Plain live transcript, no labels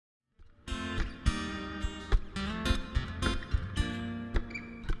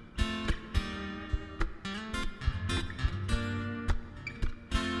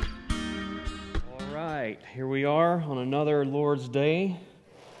Here we are on another Lord's Day.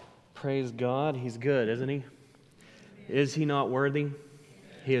 Praise God. He's good, isn't He? Is He not worthy?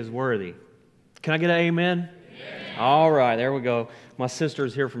 He is worthy. Can I get an amen? Amen. All right, there we go. My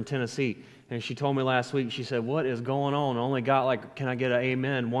sister's here from Tennessee, and she told me last week, she said, what is going on? I only got can I get an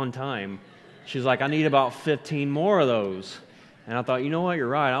amen one time? She's like, I need about 15 more of those. And I thought, you know what, you're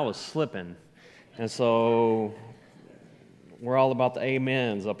right, I was slipping. And so we're all about the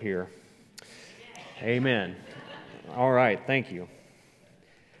amens up here. Amen. All right, thank you.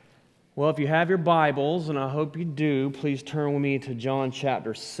 Well, if you have your Bibles, and I hope you do, please turn with me to John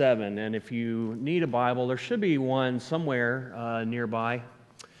chapter 7. And if you need a Bible, there should be one somewhere nearby,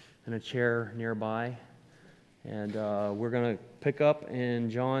 in a chair nearby. And we're going to pick up in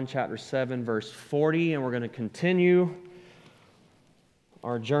John chapter 7, verse 40, and we're going to continue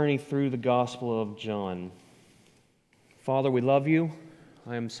our journey through the Gospel of John. Father, we love you.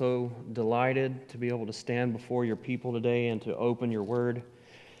 I am so delighted to be able to stand before your people today and to open your word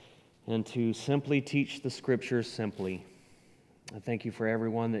and to simply teach the Scriptures simply. I thank you for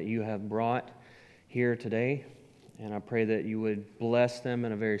everyone that you have brought here today, and I pray that you would bless them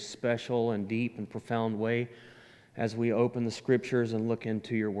in a very special and deep and profound way as we open the Scriptures and look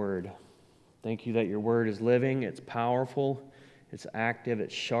into your word. Thank you that your word is living, it's powerful, it's active,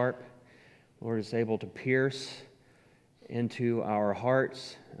 it's sharp. Lord, it's able to pierce into our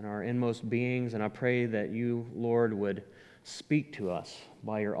hearts and our inmost beings, and I pray that you, Lord, would speak to us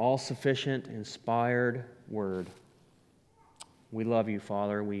by your all-sufficient, inspired word. We love you,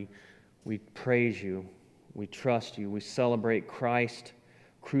 Father. We praise you. We trust you. We celebrate Christ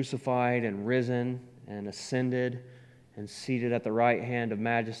crucified and risen and ascended and seated at the right hand of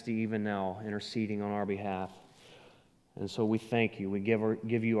majesty even now, interceding on our behalf. And so we thank you. We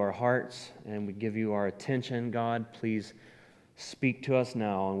give you our hearts and we give you our attention, God. Please speak to us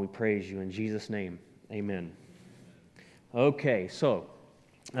now, and we praise you in Jesus' name. Amen. Okay, so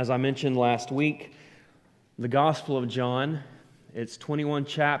as I mentioned last week, the Gospel of John, it's 21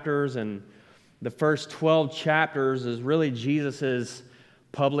 chapters, and the first 12 chapters is really Jesus'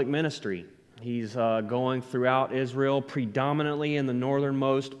 public ministry. He's going throughout Israel, predominantly in the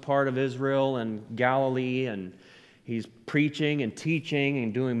northernmost part of Israel and Galilee, and he's preaching and teaching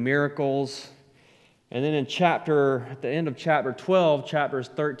and doing miracles. And then at the end of chapter 12, chapters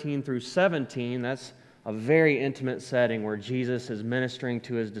 13 through 17, that's a very intimate setting where Jesus is ministering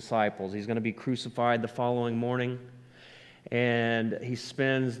to his disciples. He's going to be crucified the following morning, and he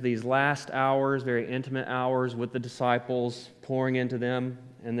spends these last hours, very intimate hours, with the disciples, pouring into them.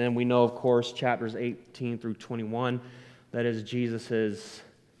 And then we know, of course, chapters 18 through 21, that is Jesus'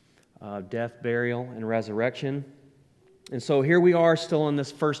 death, burial, and resurrection. And so here we are still in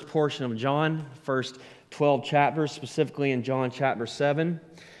this first portion of John, first 12 chapters, specifically in John chapter 7.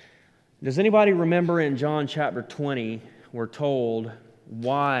 Does anybody remember in John chapter 20, we're told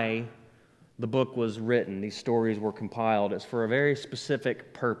why the book was written, these stories were compiled? It's for a very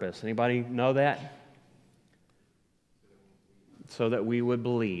specific purpose. Anybody know that? So that we would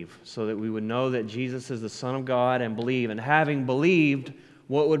believe, so that we would know that Jesus is the Son of God and believe. And having believed,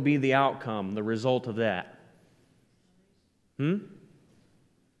 what would be the outcome, the result of that?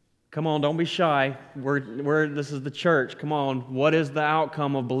 Come on, don't be shy. This is the church. Come on, what is the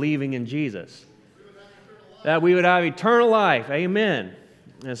outcome of believing in Jesus? That we would have eternal life. Amen.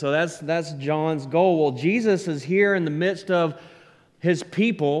 And so that's John's goal. Well, Jesus is here in the midst of his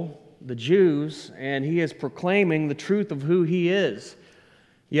people, the Jews, and he is proclaiming the truth of who he is.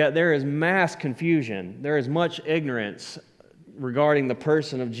 Yet there is mass confusion. There is much ignorance regarding the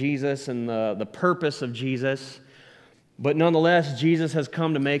person of Jesus and the purpose of Jesus. But nonetheless, Jesus has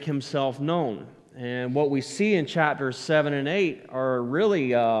come to make himself known. And what we see in chapters 7 and 8 are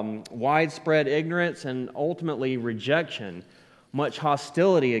really widespread ignorance and ultimately rejection, much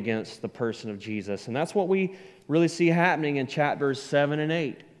hostility against the person of Jesus. And that's what we really see happening in chapters 7 and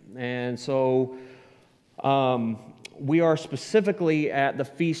 8. And so we are specifically at the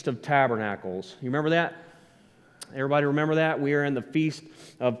Feast of Tabernacles. You remember that? Everybody remember that? We are in the Feast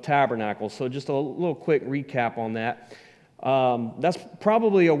of Tabernacles. So just a little quick recap on that. That's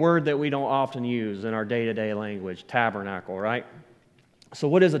probably a word that we don't often use in our day-to-day language, tabernacle, right? So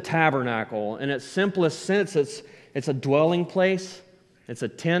what is a tabernacle? In its simplest sense, it's a dwelling place. It's a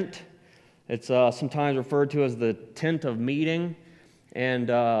tent. It's sometimes referred to as the tent of meeting, and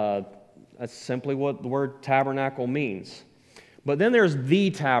that's simply what the word tabernacle means. But then there's the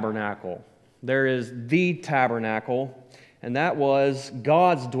tabernacle. There is the tabernacle, and that was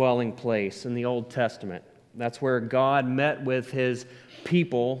God's dwelling place in the Old Testament. That's where God met with his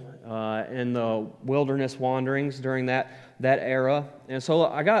people in the wilderness wanderings during that era. And so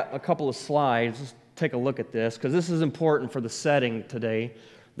I got a couple of slides. take a look at this because this is important for the setting today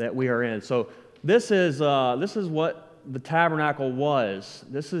that we are in. So this is what the tabernacle was.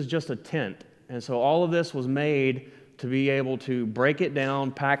 This is just a tent. And so all of this was made to be able to break it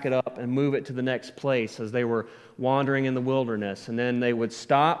down, pack it up, and move it to the next place as they were wandering in the wilderness. And then they would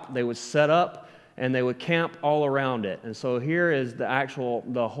stop, they would set up, and they would camp all around it. And so here is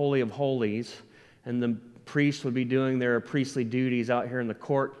the Holy of Holies, and the priests would be doing their priestly duties out here in the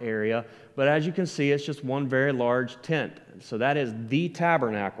court area. But as you can see, it's just one very large tent. So that is the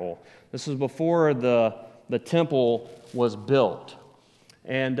tabernacle. This was before the temple was built.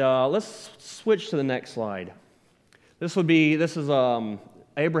 And let's switch to the next slide. This is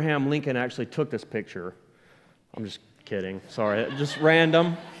Abraham Lincoln actually took this picture. I'm just kidding. Sorry, just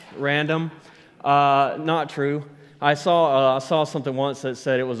random. Not true. I saw something once that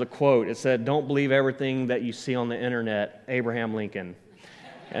said, it was a quote. It said, "Don't believe everything that you see on the internet, Abraham Lincoln."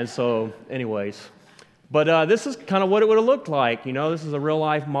 And so, anyways. But this is kind of what it would have looked like. You know, this is a real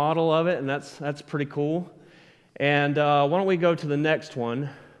life model of it, and that's pretty cool. And why don't we go to the next one?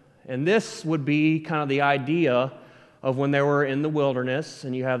 And this would be kind of the idea of when they were in the wilderness,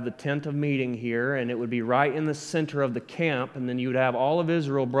 and you have the tent of meeting here, and it would be right in the center of the camp, and then you would have all of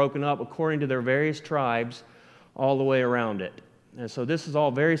Israel broken up according to their various tribes all the way around it. And so this is all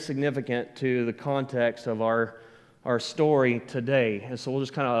very significant to the context of our story today. And so we'll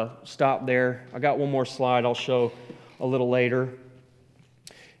just kind of stop there. I got one more slide I'll show a little later.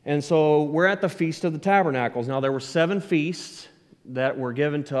 And so we're at the Feast of the Tabernacles. Now there were 7 feasts that were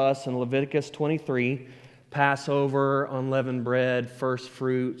given to us in Leviticus 23. Passover, unleavened bread, first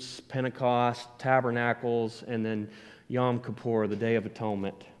fruits, Pentecost, tabernacles, and then Yom Kippur, the Day of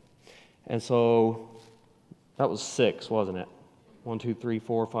Atonement. And so that was 6, wasn't it? 1, 2, 3,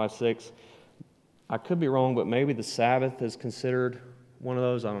 4, 5, 6. I could be wrong, but maybe the Sabbath is considered one of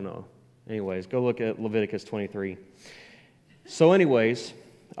those. I don't know. Anyways, go look at Leviticus 23. So anyways,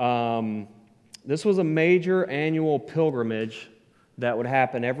 this was a major annual pilgrimage that would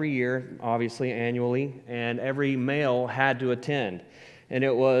happen every year, obviously annually, and every male had to attend. And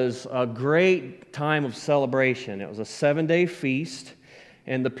it was a great time of celebration. It was a 7-day feast,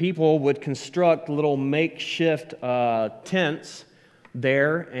 and the people would construct little makeshift tents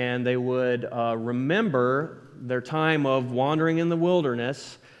there, and they would remember their time of wandering in the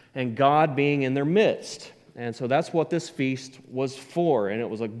wilderness and God being in their midst. And so that's what this feast was for, and it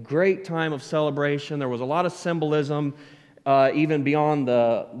was a great time of celebration. There was a lot of symbolism even beyond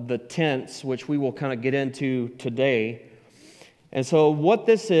the tents, which we will kind of get into today. And so what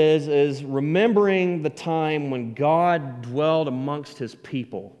this is remembering the time when God dwelled amongst His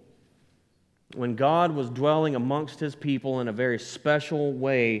people. When God was dwelling amongst His people in a very special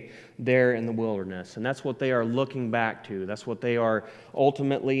way there in the wilderness. And that's what they are looking back to. That's what they are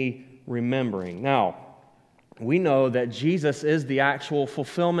ultimately remembering. Now, we know that Jesus is the actual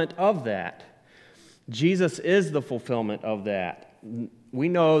fulfillment of that. Jesus is the fulfillment of that. We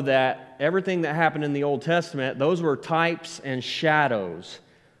know that everything that happened in the Old Testament, those were types and shadows,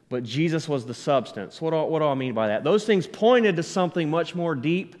 but Jesus was the substance. What do I mean by that? Those things pointed to something much more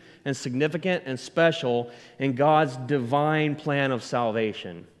deep and significant and special in God's divine plan of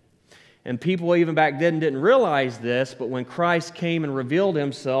salvation. And people even back then didn't realize this, but when Christ came and revealed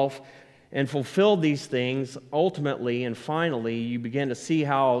Himself and fulfilled these things, ultimately and finally, you begin to see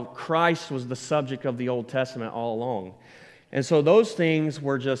how Christ was the subject of the Old Testament all along. And so those things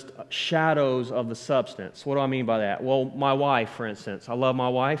were just shadows of the substance. What do I mean by that? Well, my wife, for instance. I love my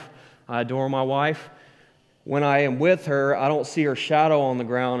wife. I adore my wife. When I am with her, I don't see her shadow on the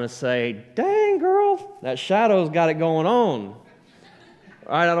ground and say, "Dang, girl, that shadow's got it going on."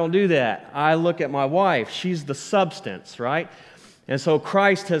 Right? I don't do that. I look at my wife. She's the substance, right? And so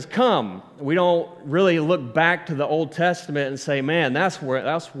Christ has come. We don't really look back to the Old Testament and say, "Man, that's where it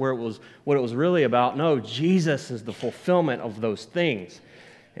was, what it was really about." No, Jesus is the fulfillment of those things.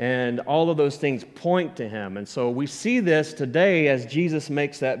 And all of those things point to Him. And so we see this today as Jesus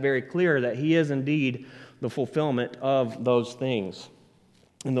makes that very clear, that He is indeed the fulfillment of those things.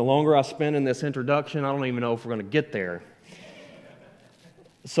 And the longer I spend in this introduction, I don't even know if we're going to get there.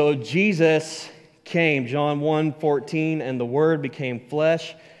 So Jesus came, John 1:14, "And the Word became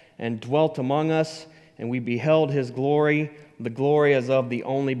flesh and dwelt among us, and we beheld His glory, the glory as of the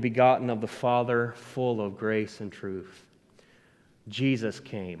only begotten of the Father, full of grace and truth." Jesus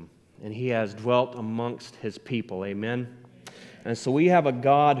came, and He has dwelt amongst His people. Amen? And so we have a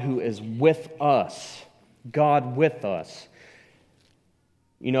God who is with us. God with us.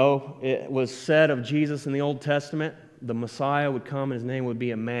 You know, it was said of Jesus in the Old Testament, the Messiah would come and His name would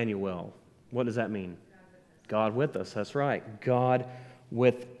be Emmanuel. What does that mean? God with us. That's right. God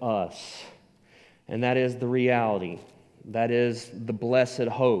with us. and that is the reality. That is the blessed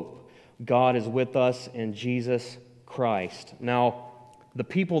hope. God is with us in Jesus Christ. Now, the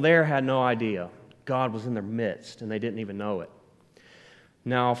people there had no idea. God was in their midst, and they didn't even know it.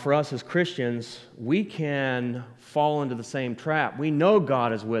 Now, for us as Christians, we can fall into the same trap. We know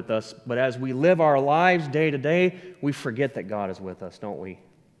God is with us, but as we live our lives day to day, we forget that God is with us, don't we?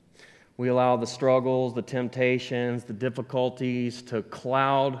 We allow the struggles, the temptations, the difficulties to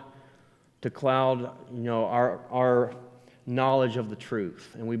cloud our knowledge of the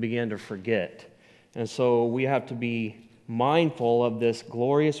truth, and we begin to forget. And so we have to be mindful of this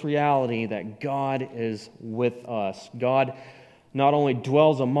glorious reality that God is with us. God not only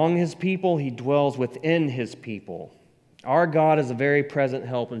dwells among His people, He dwells within His people. Our God is a very present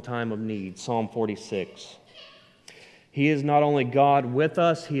help in time of need, Psalm 46. He is not only God with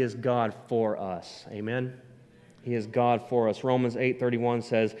us, He is God for us. Amen? He is God for us. Romans 8:31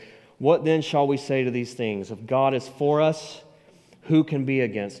 says, "What then shall we say to these things? If God is for us, who can be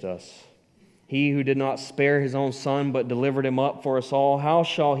against us? He who did not spare His own Son, but delivered Him up for us all, how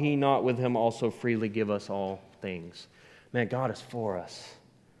shall He not with Him also freely give us all things?" Man, God is for us.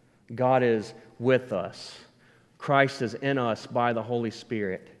 God is with us. Christ is in us by the Holy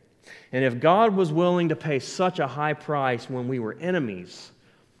Spirit. And if God was willing to pay such a high price when we were enemies,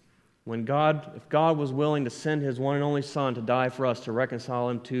 if God was willing to send His one and only Son to die for us, to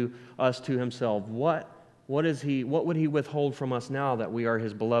reconcile us to Himself, what would He withhold from us now that we are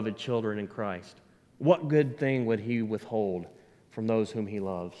His beloved children in Christ? What good thing would He withhold from those whom He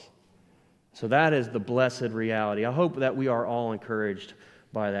loves? So that is the blessed reality. I hope that we are all encouraged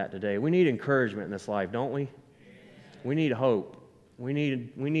by that today. We need encouragement in this life, don't we? We need hope. We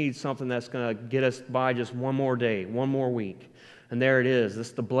need something that's going to get us by just one more day, one more week. And there it is. This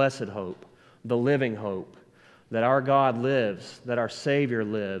is the blessed hope, the living hope, that our God lives, that our Savior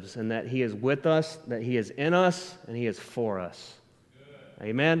lives, and that He is with us, that He is in us, and He is for us. Good.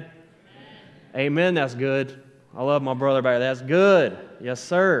 Amen? Amen. That's good. I love my brother back there. That's good. Yes,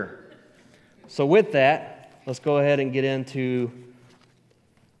 sir. So with that, let's go ahead and get into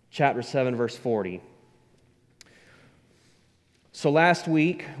chapter 7, verse 40. So last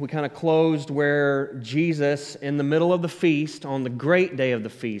week, we kind of closed where Jesus, in the middle of the feast, on the great day of the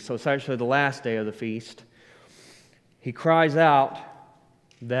feast, so it's actually the last day of the feast, He cries out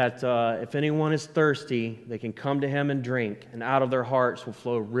that if anyone is thirsty, they can come to Him and drink, and out of their hearts will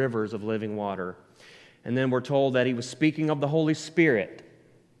flow rivers of living water. And then we're told that He was speaking of the Holy Spirit,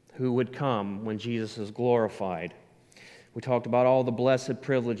 who would come when Jesus is glorified. We talked about all the blessed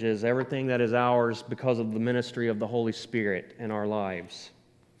privileges, everything that is ours because of the ministry of the Holy Spirit in our lives.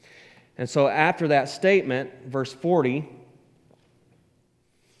 And so after that statement, verse 40,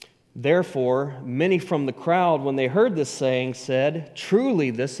 "Therefore, many from the crowd, when they heard this saying, said,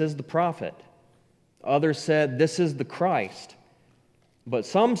 'Truly, this is the prophet.' Others said, 'This is the Christ.' But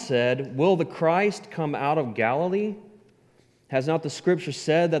some said, 'Will the Christ come out of Galilee? Has not the Scripture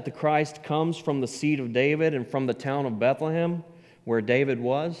said that the Christ comes from the seed of David and from the town of Bethlehem, where David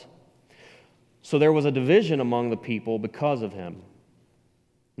was?' So there was a division among the people because of Him.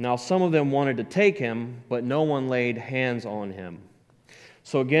 Now some of them wanted to take Him, but no one laid hands on Him."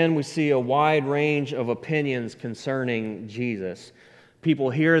 So again, we see a wide range of opinions concerning Jesus. People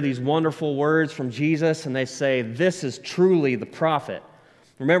hear these wonderful words from Jesus, and they say, "This is truly the prophet."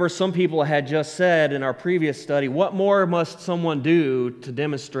 Remember, some people had just said in our previous study, what more must someone do to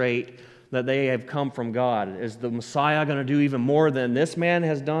demonstrate that they have come from God? Is the Messiah going to do even more than this man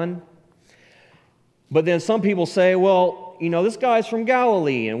has done? But then some people say, well, this guy's from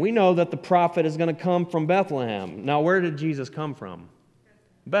Galilee, and we know that the prophet is going to come from Bethlehem. Now, where did Jesus come from?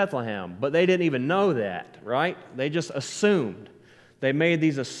 Bethlehem. But they didn't even know that, right? They just assumed. They made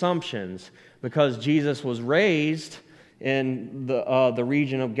these assumptions because Jesus was raised in the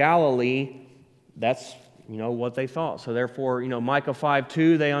region of Galilee. That's what they thought. So therefore, Micah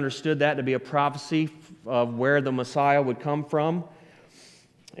 5:2, they understood that to be a prophecy of where the Messiah would come from.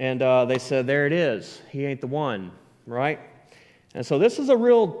 And they said, there it is. He ain't the one, right? And so this is a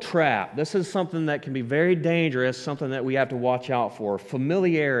real trap. This is something that can be very dangerous, something that we have to watch out for.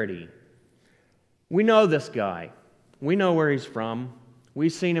 Familiarity. We know this guy. We know where he's from.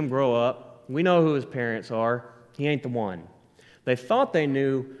 We've seen him grow up. We know who his parents are. He ain't the one. They thought they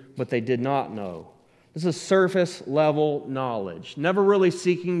knew, but they did not know. This is surface level knowledge, never really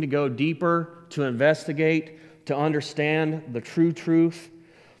seeking to go deeper, to investigate, to understand the true truth.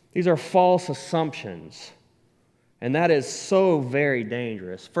 These are false assumptions, and that is so very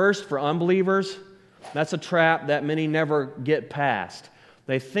dangerous. First, for unbelievers, that's a trap that many never get past.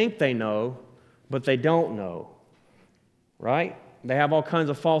 They think they know, but they don't know, right? They have all kinds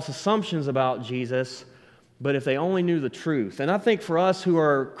of false assumptions about Jesus, but if they only knew the truth. And I think for us who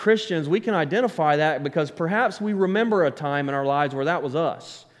are Christians, we can identify that because perhaps we remember a time in our lives where that was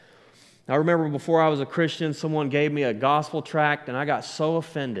us. I remember before I was a Christian, someone gave me a gospel tract, and I got so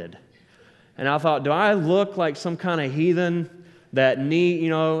offended. And I thought, do I look like some kind of heathen that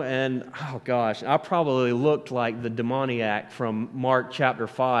need, and oh gosh, I probably looked like the demoniac from Mark chapter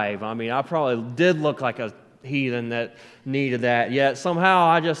 5. I mean, I probably did look like a heathen that needed that. Yet somehow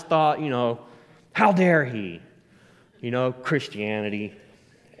I just thought, how dare he? Christianity.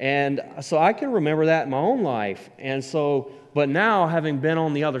 And so I can remember that in my own life. And so, but now having been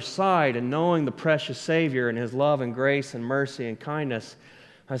on the other side and knowing the precious Savior and His love and grace and mercy and kindness,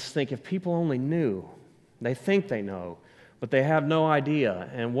 I just think if people only knew, they think they know, but they have no idea.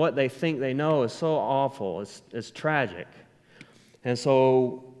 And what they think they know is so awful. It's tragic. And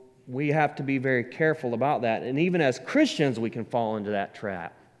so we have to be very careful about that. And even as Christians, we can fall into that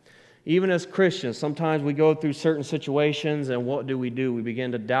trap. Even as Christians, sometimes we go through certain situations, and what do? We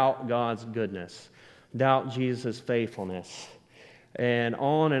begin to doubt God's goodness, doubt Jesus' faithfulness, and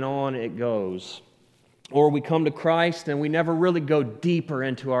on it goes. Or we come to Christ and we never really go deeper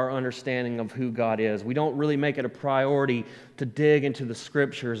into our understanding of who God is. We don't really make it a priority to dig into the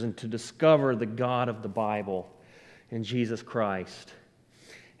Scriptures and to discover the God of the Bible in Jesus Christ.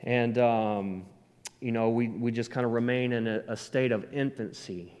 And, we just kind of remain in a state of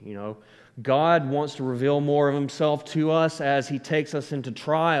infancy, God wants to reveal more of Himself to us as He takes us into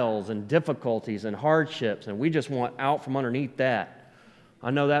trials and difficulties and hardships, and we just want out from underneath that. I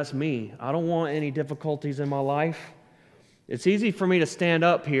know that's me. I don't want any difficulties in my life. It's easy for me to stand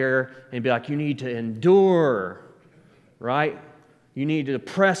up here and be like, you need to endure, right? You need to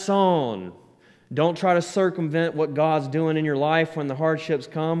press on. Don't try to circumvent what God's doing in your life when the hardships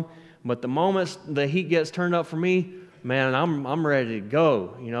come. But the moment the heat gets turned up for me, man, I'm ready to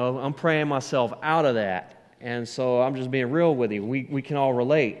go. I'm praying myself out of that. And so I'm just being real with you. We can all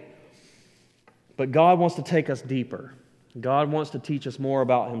relate. But God wants to take us deeper. God wants to teach us more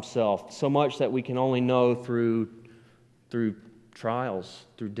about Himself, so much that we can only know through trials,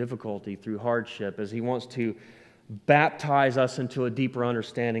 through difficulty, through hardship, as He wants to baptize us into a deeper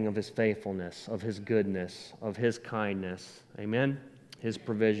understanding of His faithfulness, of His goodness, of His kindness. Amen? His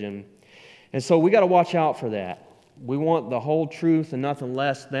provision. And so we got to watch out for that. We want the whole truth and nothing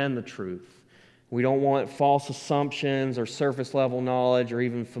less than the truth. We don't want false assumptions or surface level knowledge or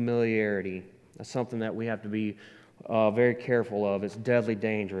even familiarity. That's something that we have to be very careful of. It's deadly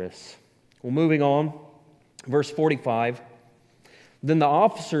dangerous. Well, moving on, verse 45. Then the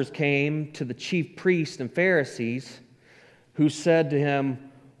officers came to the chief priests and Pharisees, who said to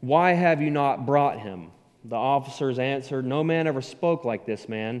him, "Why have you not brought him?" The officers answered, "No man ever spoke like this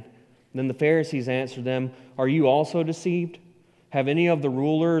man." Then the Pharisees answered them, "Are you also deceived? Have any of the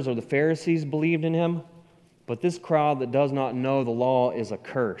rulers or the Pharisees believed in him? But this crowd that does not know the law is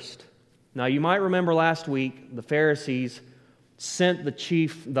accursed." Now, you might remember last week, the Pharisees sent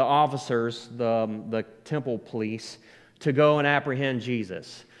the officers, the temple police, to go and apprehend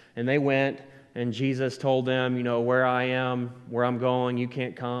Jesus. And they went, and Jesus told them, where I am, where I'm going, you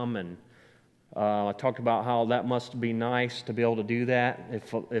can't come. And I talked about how that must be nice to be able to do that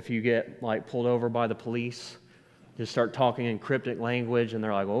if you get pulled over by the police. Just start talking in cryptic language, and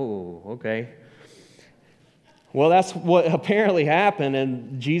they're like, "Oh, okay." Well, that's what apparently happened,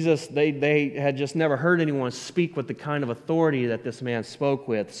 and Jesus, they had just never heard anyone speak with the kind of authority that this man spoke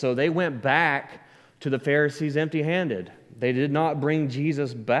with. So they went back to the Pharisees empty-handed. They did not bring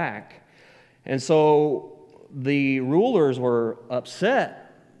Jesus back. And so the rulers were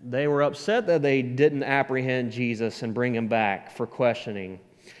upset. They were upset that they didn't apprehend Jesus and bring him back for questioning.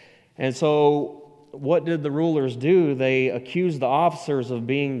 And so what did the rulers do? They accused the officers of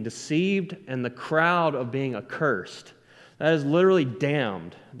being deceived and the crowd of being accursed. That is literally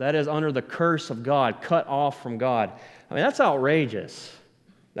damned. That is under the curse of God, cut off from God. I mean, that's outrageous.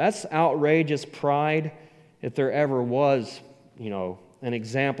 That's outrageous pride. If there ever was, an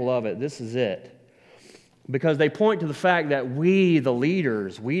example of it, this is it. Because they point to the fact that we, the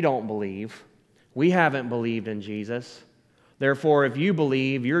leaders, we don't believe. We haven't believed in Jesus. Therefore, if you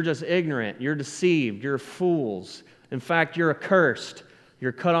believe, you're just ignorant, you're deceived, you're fools. In fact, you're accursed.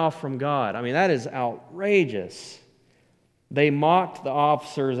 You're cut off from God. I mean, that is outrageous. They mocked the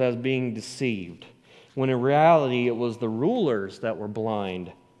officers as being deceived, when in reality it was the rulers that were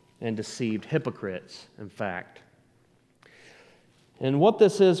blind and deceived, hypocrites, in fact. And what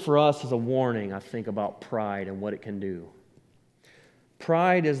this is for us is a warning, I think, about pride and what it can do.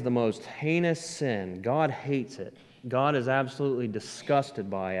 Pride is the most heinous sin. God hates it. God is absolutely disgusted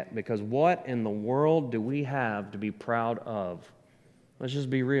by it, because what in the world do we have to be proud of? Let's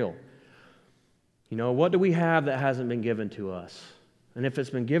just be real. You know, what do we have that hasn't been given to us? And if it's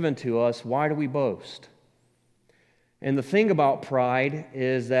been given to us, why do we boast? And the thing about pride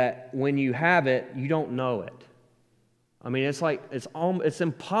is that when you have it, you don't know it. I mean, it's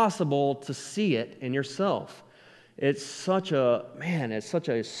impossible to see it in yourself. It's such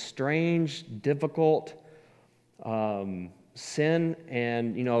a strange, difficult sin.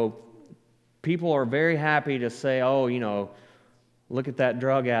 And, you know, people are very happy to say, oh, you know, look at that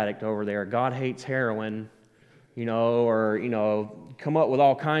drug addict over there. God hates heroin, you know, or, you know, come up with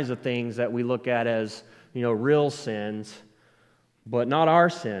all kinds of things that we look at as, you know, real sins, but not our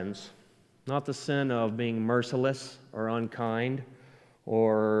sins. Not the sin of being merciless or unkind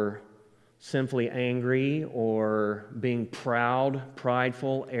or simply angry or being proud,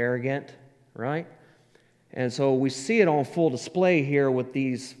 prideful, arrogant, right? And so we see it on full display here with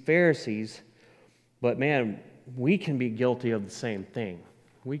these Pharisees, but man, we can be guilty of the same thing.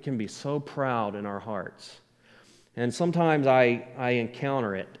 We can be so proud in our hearts. And sometimes I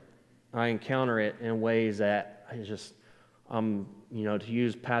encounter it. I encounter it in ways that you know, to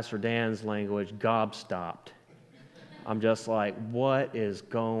use Pastor Dan's language, gobstopped. I'm just like, what is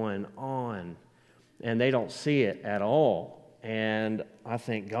going on? And they don't see it at all. And I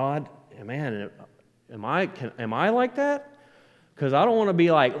think, God, man, am I like that? Because I don't want to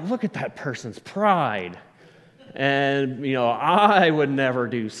be like, look at that person's pride. And, you know, I would never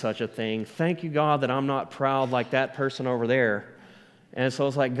do such a thing. Thank you, God, that I'm not proud like that person over there. And so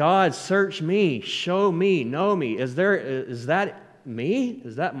it's like, God, search me, show me, know me. Is that me?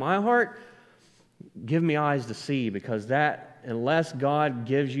 Is that my heart? Give me eyes to see, because that, unless God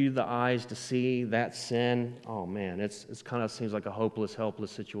gives you the eyes to see that sin, oh man, it's kind of seems like a hopeless,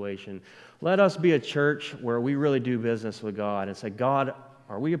 helpless situation. Let us be a church where we really do business with God and say, God,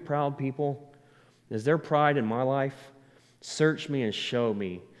 are we a proud people? Is there pride in my life? Search me and show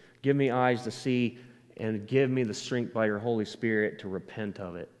me. Give me eyes to see, and give me the strength by your Holy Spirit to repent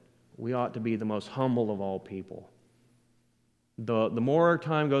of it. We ought to be the most humble of all people. The more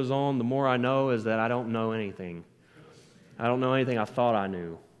time goes on, the more I know is that I don't know anything. I don't know anything I thought I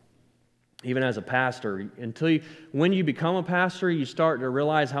knew. Even as a pastor, when you become a pastor, you start to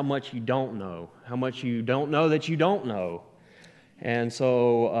realize how much you don't know, how much you don't know that you don't know. And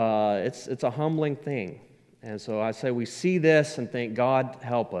so it's a humbling thing. And so I say we see this and think, God,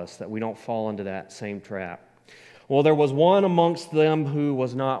 help us that we don't fall into that same trap. Well, there was one amongst them who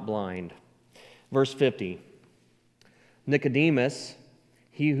was not blind. Verse 50. Nicodemus,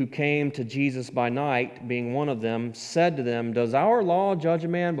 he who came to Jesus by night, being one of them, said to them, does our law judge a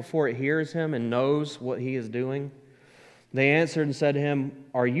man before it hears him and knows what he is doing? They answered and said to him,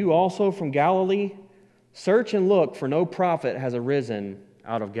 are you also from Galilee? Search and look, for no prophet has arisen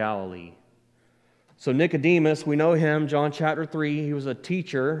out of Galilee. So Nicodemus, we know him, John chapter 3, he was a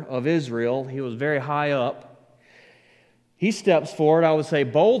teacher of Israel. He was very high up. He steps forward, I would say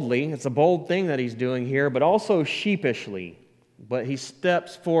boldly. It's a bold thing that he's doing here, but also sheepishly. But he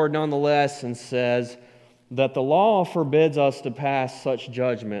steps forward nonetheless and says that the law forbids us to pass such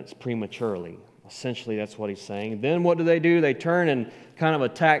judgments prematurely. Essentially, that's what he's saying. Then what do? They turn and kind of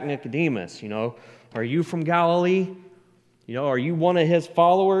attack Nicodemus. You know, are you from Galilee? You know, are you one of his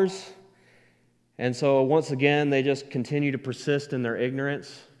followers? And so once again, they just continue to persist in their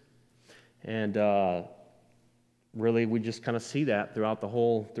ignorance. And really, we just kind of see that throughout the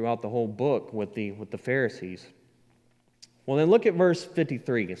whole book with the Pharisees. Well, then look at verse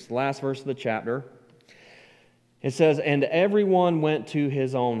 53. It's the last verse of the chapter. It says, and everyone went to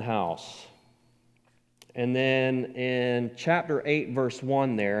his own house. And then in chapter 8, verse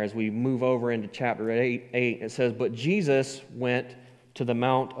 1 there, as we move over into chapter 8, it says, but Jesus went to the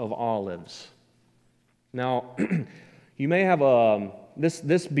Mount of Olives. Now, you may have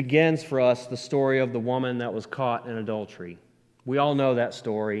this begins for us the story of the woman that was caught in adultery. We all know that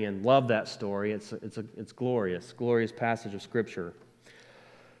story and love that story. It's glorious passage of Scripture.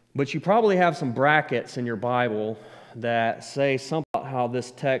 But you probably have some brackets in your Bible that say something about how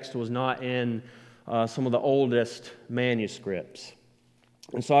this text was not in some of the oldest manuscripts.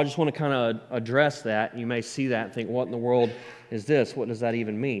 And so I just want to kind of address that. You may see that and think, what in the world is this? What does that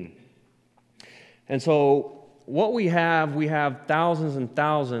even mean? And so what we have thousands and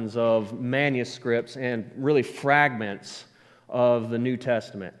thousands of manuscripts and really fragments of the New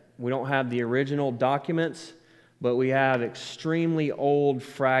Testament. We don't have the original documents, but we have extremely old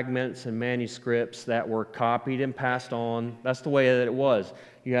fragments and manuscripts that were copied and passed on. That's the way that it was.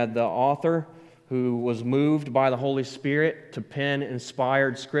 You had the author who was moved by the Holy Spirit to pen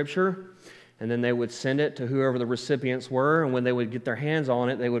inspired Scripture, and then they would send it to whoever the recipients were, and when they would get their hands on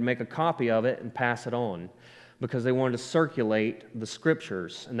it, they would make a copy of it and pass it on. because they wanted to circulate the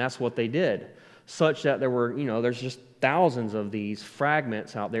scriptures, and that's what they did, such that there were, there's just thousands of these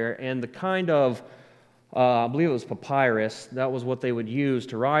fragments out there, and the kind of, I believe it was papyrus, that was what they would use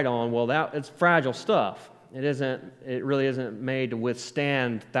to write on. Well, it's fragile stuff. It really isn't made to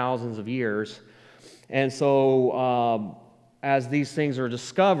withstand thousands of years. And so as these things are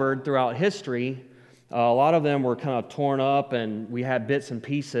discovered throughout history, a lot of them were kind of torn up, and we had bits and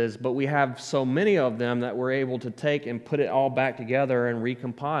pieces, but we have so many of them that we're able to take and put it all back together and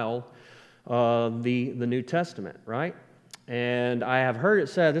recompile the New Testament, right? And I have heard it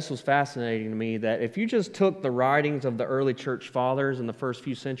said, this was fascinating to me, that if you just took the writings of the early church fathers in the first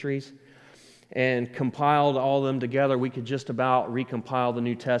few centuries and compiled all of them together, we could just about recompile the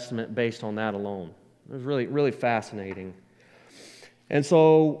New Testament based on that alone. It was really, really fascinating. And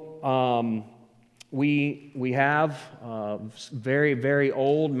so we have very, very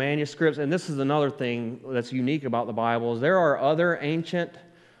old manuscripts, and this is another thing that's unique about the Bible, is there are other ancient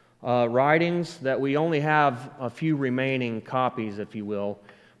writings that we only have a few remaining copies, if you will,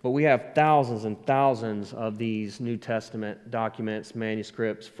 but we have thousands and thousands of these New Testament documents,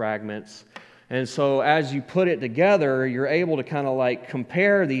 manuscripts, fragments. And so as you put it together, you're able to kind of like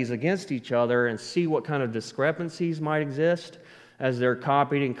compare these against each other and see what kind of discrepancies might exist as they're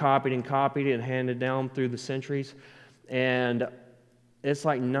copied and copied and copied and handed down through the centuries. And it's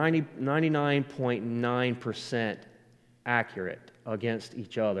like 99.9% accurate against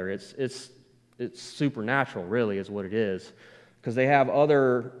each other. It's supernatural, really, is what it is. Because they have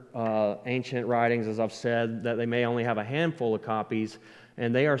other ancient writings, as I've said, that they may only have a handful of copies,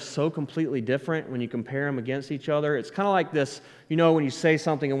 and they are so completely different when you compare them against each other. It's kind of like this, when you say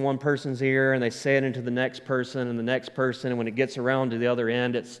something in one person's ear and they say it into the next person and the next person, and when it gets around to the other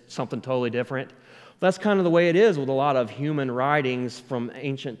end, it's something totally different. That's kind of the way it is with a lot of human writings from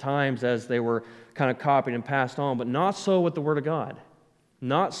ancient times as they were kind of copied and passed on, but not so with the Word of God.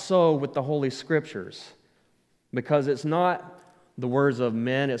 Not so with the Holy Scriptures, because it's not the words of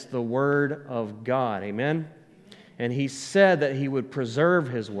men, it's the Word of God. Amen? And He said that He would preserve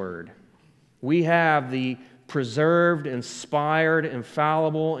His Word. We have the preserved, inspired,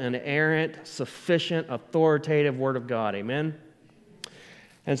 infallible, inerrant, sufficient, authoritative Word of God. Amen?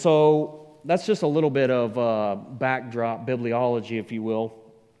 And so that's just a little bit of backdrop bibliology, if you will.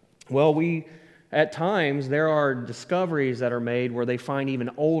 Well, at times, there are discoveries that are made where they find even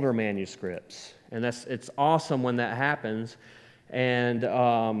older manuscripts. And it's awesome when that happens. And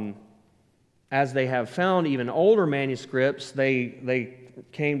as they have found even older manuscripts, they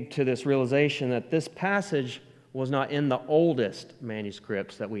came to this realization that this passage was not in the oldest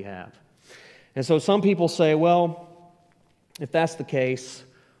manuscripts that we have. And so some people say, well, if that's the case,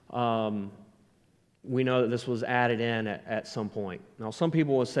 we know that this was added in at some point. Now, some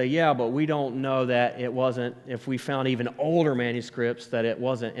people will say, yeah, but we don't know that it wasn't, if we found even older manuscripts, that it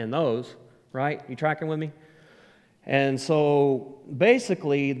wasn't in those, right? You tracking with me? And so,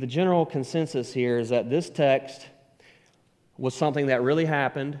 basically, the general consensus here is that this text was something that really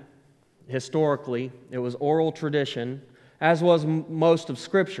happened historically. It was oral tradition, as was most of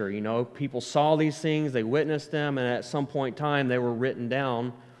Scripture. People saw these things, they witnessed them, and at some point in time, they were written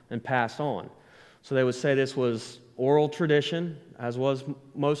down and passed on. So they would say this was oral tradition, as was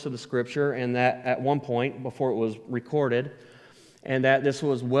most of the Scripture, and that at one point, before it was recorded, and that this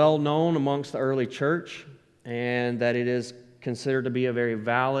was well known amongst the early church, and that it is considered to be a very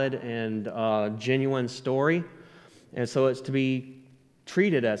valid and genuine story. And so it's to be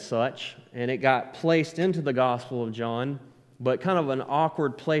treated as such, and it got placed into the Gospel of John, but kind of an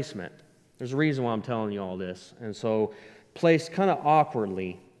awkward placement. There's a reason why I'm telling you all this. And so placed kind of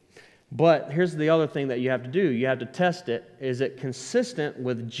awkwardly. But here's the other thing that you have to do. You have to test it. Is it consistent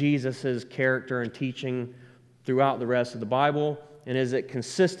with Jesus' character and teaching throughout the rest of the Bible? And is it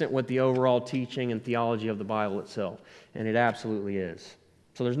consistent with the overall teaching and theology of the Bible itself? And it absolutely is.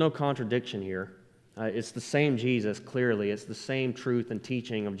 So there's no contradiction here. It's the same Jesus, clearly. It's the same truth and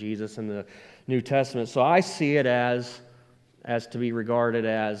teaching of Jesus in the New Testament. So I see it as to be regarded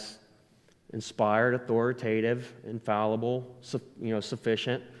as inspired, authoritative, infallible,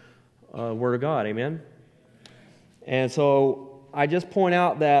 sufficient Word of God. Amen? And so I just point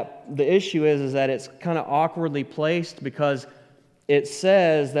out that the issue is that it's kind of awkwardly placed because it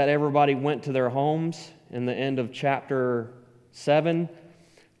says that everybody went to their homes in the end of chapter 7,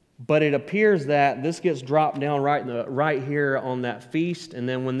 but it appears that this gets dropped down right here on that feast, and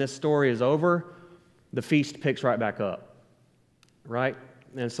then when this story is over, the feast picks right back up, right?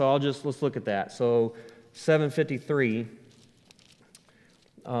 And so let's look at that. So 753.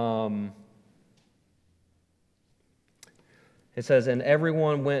 It says, and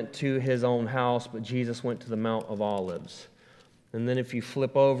everyone went to his own house, but Jesus went to the Mount of Olives. And then if you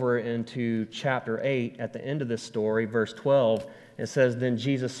flip over into chapter 8, at the end of this story, verse 12, it says, then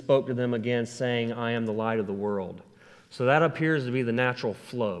Jesus spoke to them again, saying, I am the light of the world. So that appears to be the natural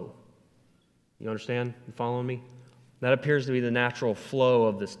flow. You understand? You following me? That appears to be the natural flow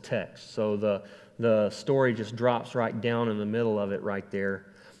of this text. So the story just drops right down in the middle of it right there.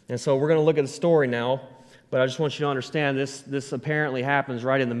 And so we're going to look at the story now, but I just want you to understand this apparently happens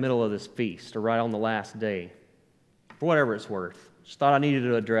right in the middle of this feast, or right on the last day, for whatever it's worth. Just thought I needed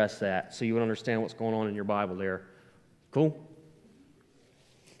to address that so you would understand what's going on in your Bible there. Cool?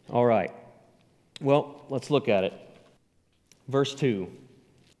 All right. Well, let's look at it. Verse 2.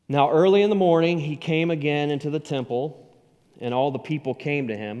 Now early in the morning he came again into the temple, and all the people came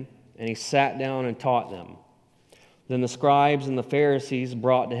to him, and he sat down and taught them. Then the scribes and the Pharisees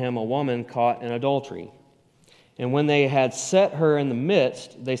brought to him a woman caught in adultery. And when they had set her in the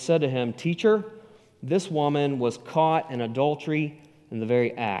midst, they said to him, Teacher, this woman was caught in adultery in the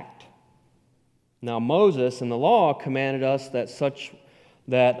very act. Now Moses in the law commanded us that such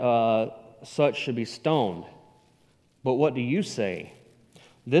should be stoned. But what do you say?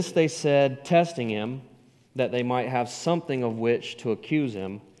 This they said, testing him, that they might have something of which to accuse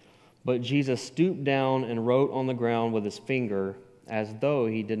him. But Jesus stooped down and wrote on the ground with his finger, as though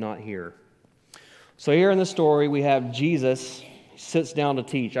he did not hear. So here in the story, we have Jesus sits down to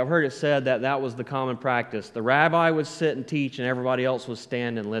teach. I've heard it said that was the common practice. The rabbi would sit and teach, and everybody else would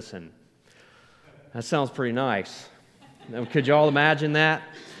stand and listen. That sounds pretty nice. Could y'all imagine that?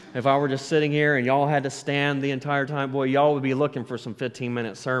 If I were just sitting here and y'all had to stand the entire time, boy, y'all would be looking for some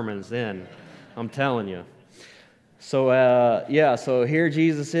 15-minute sermons then. I'm telling you. So, so here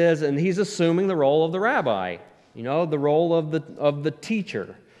Jesus is, and he's assuming the role of the rabbi, the role of the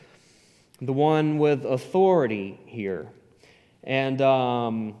teacher, the one with authority here. And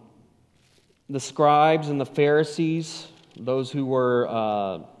the scribes and the Pharisees, those who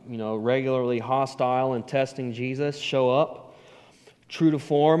were, regularly hostile and testing Jesus, show up. True to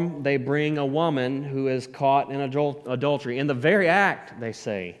form, they bring a woman who is caught in adultery, in the very act, they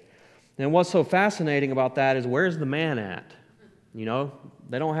say. And what's so fascinating about that is, where's the man at? They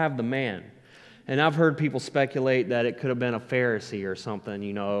don't have the man. And I've heard people speculate that it could have been a Pharisee or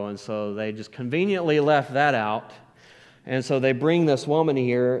something, and so they just conveniently left that out. And so they bring this woman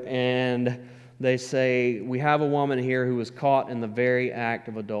here, and they say, we have a woman here who was caught in the very act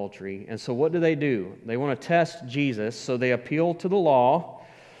of adultery. And so what do? They want to test Jesus, so they appeal to the law,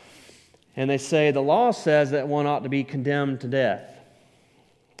 and they say the law says that one ought to be condemned to death.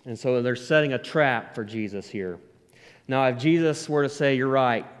 And so they're setting a trap for Jesus here. Now, if Jesus were to say, you're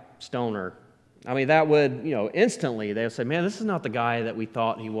right, stone her, that would, instantly they would say, man, this is not the guy that we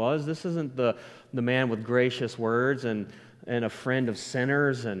thought he was. This isn't the man with gracious words and a friend of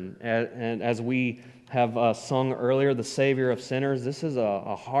sinners. And as we have sung earlier, the Savior of sinners. This is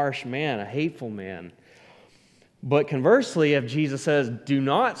a harsh man, a hateful man. But conversely, if Jesus says, do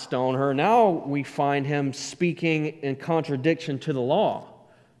not stone her, now we find him speaking in contradiction to the law.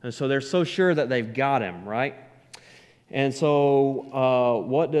 And so they're so sure that they've got him, right? And so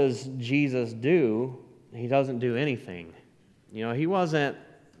what does Jesus do? He doesn't do anything. He wasn't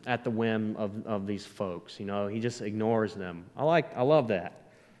at the whim of these folks. He just ignores them. I love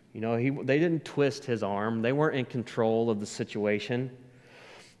that. They didn't twist his arm. They weren't in control of the situation.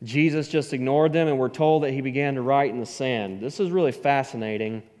 Jesus just ignored them, and we're told that he began to write in the sand. This is really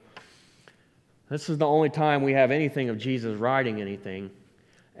fascinating. This is the only time we have anything of Jesus writing anything.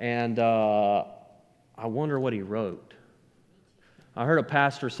 And I wonder what he wrote. I heard a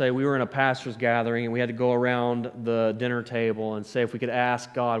pastor say, we were in a pastor's gathering and we had to go around the dinner table and say if we could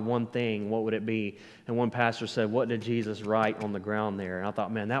ask God one thing, what would it be? And one pastor said, what did Jesus write on the ground there? And I thought,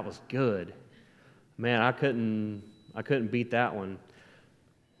 man, that was good. Man, I couldn't beat that one.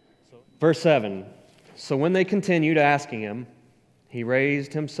 Verse 7, so when they continued asking him, he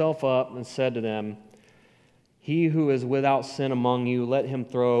raised himself up and said to them, he who is without sin among you, let him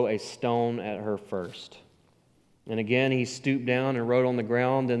throw a stone at her first. And again he stooped down and wrote on the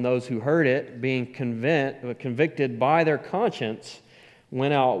ground, and those who heard it, being convicted by their conscience,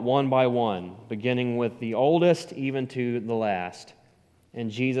 went out one by one, beginning with the oldest even to the last. And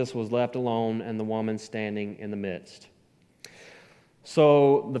Jesus was left alone, and the woman standing in the midst.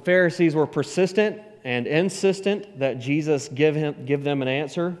 So the Pharisees were persistent and insistent that Jesus give them an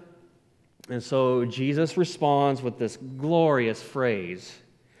answer. And so Jesus responds with this glorious phrase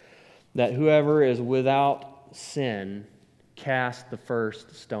that whoever is without sin, cast the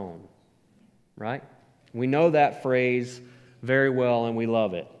first stone. Right? We know that phrase very well and we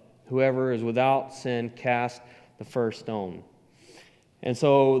love it. Whoever is without sin, cast the first stone. And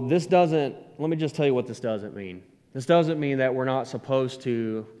so let me just tell you what this doesn't mean. This doesn't mean that we're not supposed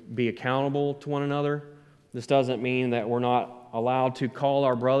to be accountable to one another. This doesn't mean that we're not allowed to call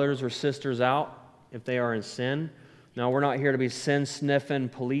our brothers or sisters out if they are in sin. Now, we're not here to be sin-sniffing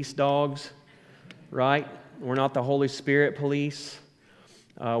police dogs, right? We're not the Holy Spirit police.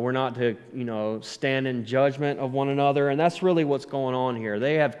 We're not to, stand in judgment of one another. And that's really what's going on here.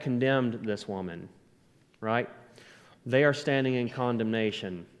 They have condemned this woman, right? They are standing in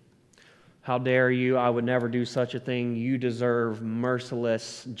condemnation. How dare you? I would never do such a thing. You deserve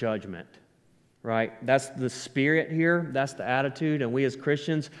merciless judgment, right? That's the spirit here. That's the attitude. And we as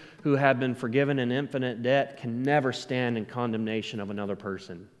Christians who have been forgiven an infinite debt can never stand in condemnation of another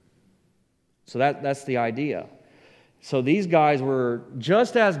person. So that's the idea. So these guys were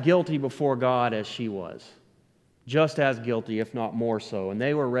just as guilty before God as she was. Just as guilty, if not more so. And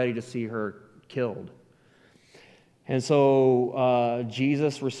they were ready to see her killed. And so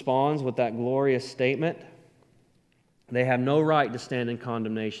Jesus responds with that glorious statement. They have no right to stand in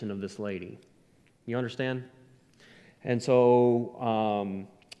condemnation of this lady. You understand? And so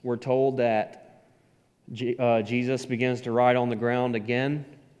we're told that Jesus begins to write on the ground again,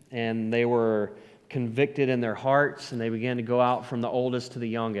 and they were convicted in their hearts, and they began to go out from the oldest to the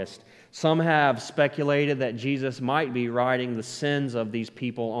youngest. Some have speculated that Jesus might be writing the sins of these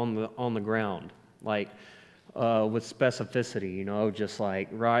people on the ground, like with specificity, just like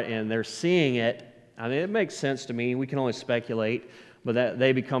right, and they're seeing it. I mean, it makes sense to me. We can only speculate, but that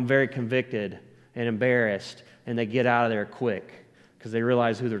they become very convicted and embarrassed, and they get out of there quick because they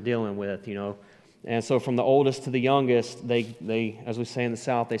realize who they're dealing with, And so from the oldest to the youngest, they, as we say in the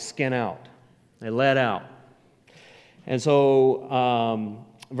South, they skin out. They let out. And so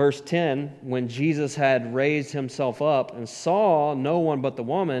verse 10, when Jesus had raised himself up and saw no one but the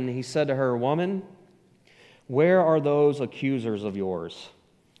woman, he said to her, "Woman, where are those accusers of yours?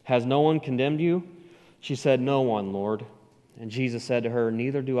 Has no one condemned you?" She said, "No one, Lord." And Jesus said to her,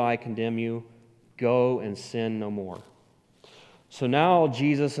 "Neither do I condemn you. Go and sin no more." So now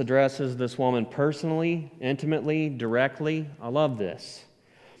Jesus addresses this woman personally, intimately, directly. I love this.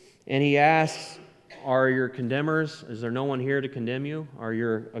 And he asks, "Are your condemners, is there no one here to condemn you? Are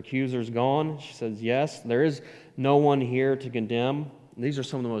your accusers gone?" She says, "Yes, there is no one here to condemn." These are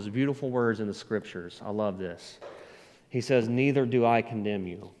some of the most beautiful words in the Scriptures. I love this. He says, "Neither do I condemn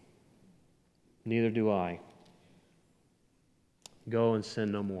you. Neither do I. Go and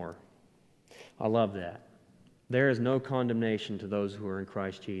sin no more." I love that. There is no condemnation to those who are in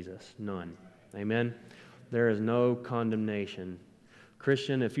Christ Jesus. None. Amen? There is no condemnation.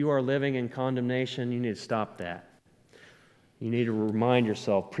 Christian, if you are living in condemnation, you need to stop that. You need to remind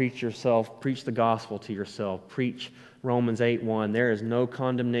yourself, preach the gospel to yourself, preach Romans 8:1. There is no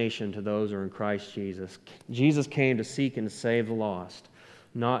condemnation to those who are in Christ Jesus. Jesus came to seek and to save the lost,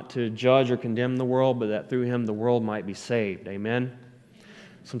 not to judge or condemn the world, but that through him the world might be saved. Amen?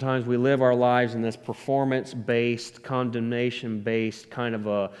 Sometimes we live our lives in this performance-based, condemnation-based kind of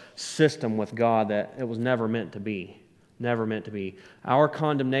a system with God that it was never meant to be. Never meant to be. Our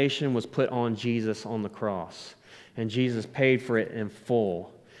condemnation was put on Jesus on the cross, and Jesus paid for it in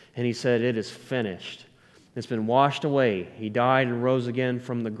full. And he said, "It is finished. It's been washed away." He died and rose again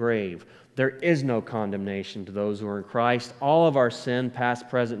from the grave. There is no condemnation to those who are in Christ. All of our sin, past,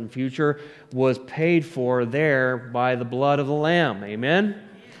 present, and future, was paid for there by the blood of the Lamb. Amen?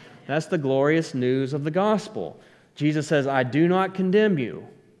 That's the glorious news of the gospel. Jesus says, "I do not condemn you.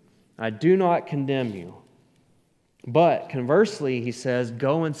 I do not condemn you." But conversely, he says,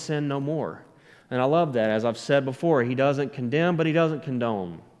 "Go and sin no more." And I love that. As I've said before, he doesn't condemn, but he doesn't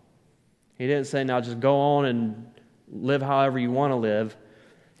condone. He didn't say, "Now just go on and live however you want to live."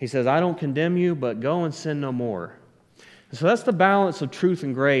 He says, "I don't condemn you, but go and sin no more." And so that's the balance of truth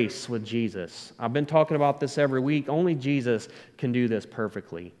and grace with Jesus. I've been talking about this every week. Only Jesus can do this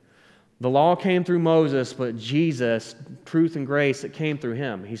perfectly. The law came through Moses, but Jesus, truth and grace, it came through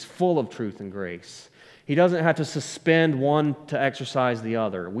him. He's full of truth and grace. He doesn't have to suspend one to exercise the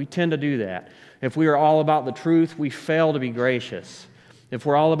other. We tend to do that. If we are all about the truth, we fail to be gracious. If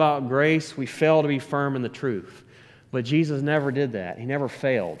we're all about grace, we fail to be firm in the truth. But Jesus never did that. He never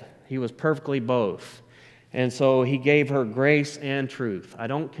failed. He was perfectly both. And so he gave her grace and truth. I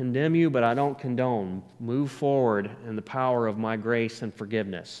don't condemn you, but I don't condone. Move forward in the power of my grace and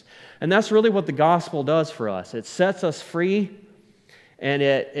forgiveness. And that's really what the gospel does for us. It sets us free, and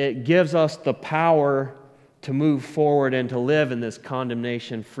it gives us the power to move forward and to live in this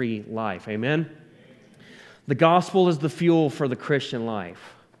condemnation-free life. Amen? The gospel is the fuel for the Christian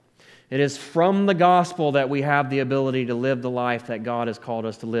life. It is from the gospel that we have the ability to live the life that God has called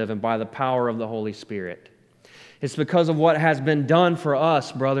us to live, and by the power of the Holy Spirit. It's because of what has been done for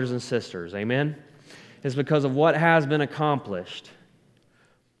us, brothers and sisters. Amen? It's because of what has been accomplished.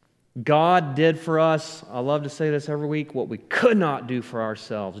 God did for us, I love to say this every week, what we could not do for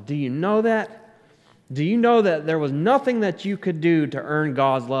ourselves. Do you know that? Do you know that there was nothing that you could do to earn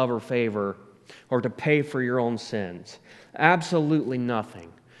God's love or favor or to pay for your own sins? Absolutely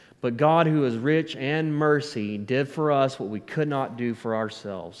nothing. But God, who is rich in mercy, did for us what we could not do for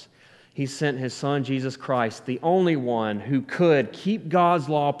ourselves. He sent His Son, Jesus Christ, the only one who could keep God's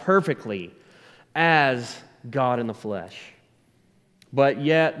law perfectly as God in the flesh. But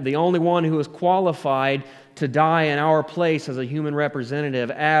yet, the only one who is qualified to die in our place as a human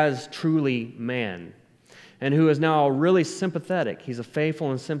representative, as truly man, and who is now really sympathetic. He's a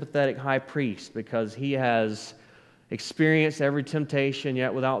faithful and sympathetic high priest because he has experienced every temptation,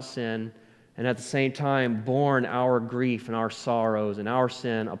 yet without sin, and at the same time borne our grief and our sorrows and our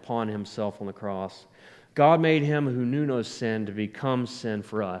sin upon Himself on the cross. God made Him who knew no sin to become sin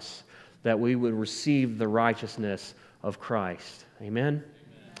for us, that we would receive the righteousness of Christ. Amen?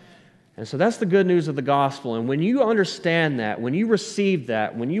 And so that's the good news of the gospel. And when you understand that, when you receive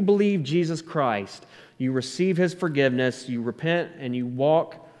that, when you believe Jesus Christ, you receive His forgiveness, you repent and you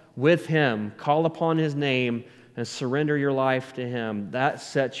walk with Him, call upon His name, and surrender your life to Him, that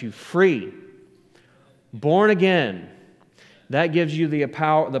sets you free. Born again, that gives you the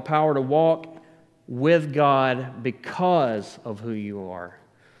power to walk with God because of who you are.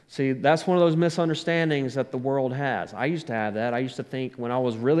 See, that's one of those misunderstandings that the world has. I used to have that. I used to think when I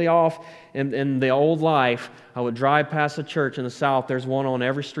was really off in the old life, I would drive past a church in the South. There's one on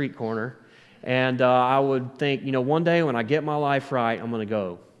every street corner. And I would think, one day when I get my life right, I'm going to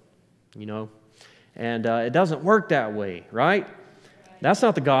go, And it doesn't work that way, right? That's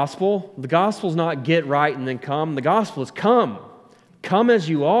not the gospel. The gospel's not get right and then come. The gospel is come. Come as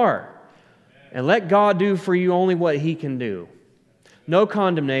you are. And let God do for you only what He can do. No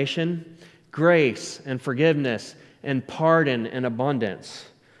condemnation, grace and forgiveness and pardon and abundance.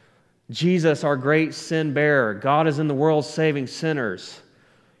 Jesus, our great sin bearer. God is in the world saving sinners.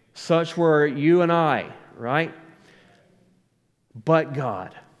 Such were you and I, right? But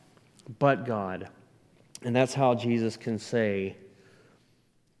God. And that's how Jesus can say,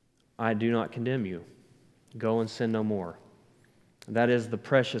 I do not condemn you. Go and sin no more. That is the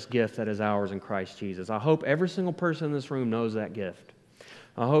precious gift that is ours in Christ Jesus. I hope every single person in this room knows that gift.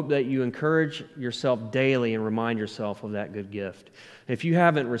 I hope that you encourage yourself daily and remind yourself of that good gift. If you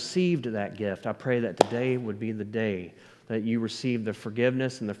haven't received that gift, I pray that today would be the day that you receive the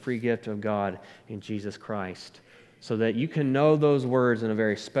forgiveness and the free gift of God in Jesus Christ, so that you can know those words in a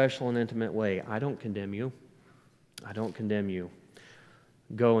very special and intimate way. I don't condemn you. I don't condemn you.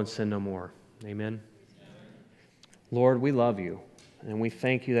 Go and sin no more. Amen. Lord, we love you, and we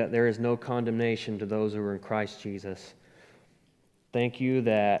thank you that there is no condemnation to those who are in Christ Jesus. Thank you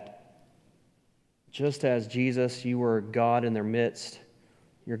that just as Jesus, you were God in their midst,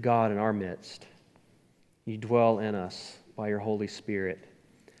 you're God in our midst. You dwell in us by your Holy Spirit.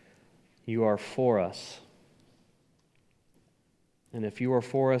 You are for us. And if you are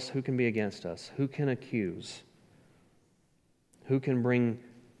for us, who can be against us? Who can accuse? Who can bring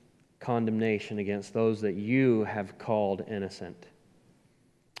condemnation against those that you have called innocent?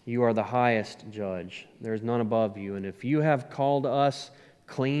 You are the highest judge. There is none above you. And if you have called us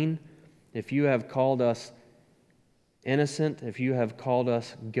clean, if you have called us innocent, if you have called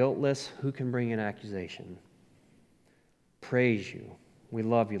us guiltless, who can bring an accusation? Praise you. We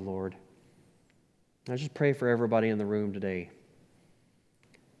love you, Lord. I just pray for everybody in the room today.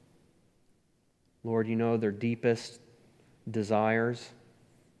 Lord, you know their deepest desires.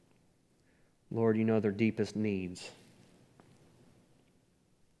 Lord, you know their deepest needs.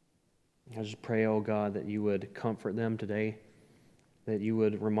 I just pray, oh God, that you would comfort them today, that you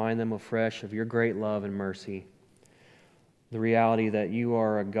would remind them afresh of your great love and mercy, the reality that you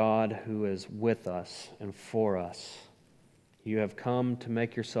are a God who is with us and for us. You have come to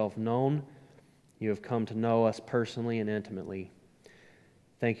make yourself known. You have come to know us personally and intimately.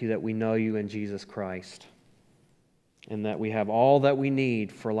 Thank you that we know you in Jesus Christ, and that we have all that we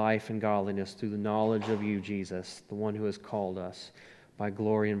need for life and godliness through the knowledge of you, Jesus, the one who has called us by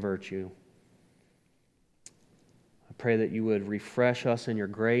glory and virtue. I pray that you would refresh us in your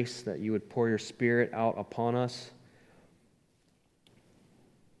grace, that you would pour your Spirit out upon us.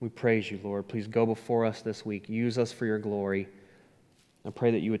 We praise you, Lord. Please go before us this week. Use us for your glory. I pray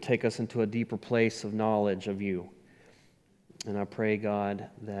that you would take us into a deeper place of knowledge of you. And I pray, God,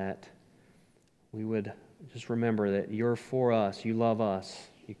 that we would just remember that you're for us, you love us,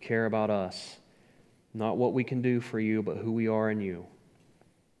 you care about us. Not what we can do for you, but who we are in you.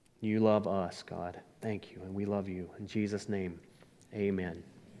 You love us, God. Thank you, and we love you. In Jesus' name, amen.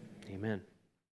 Amen.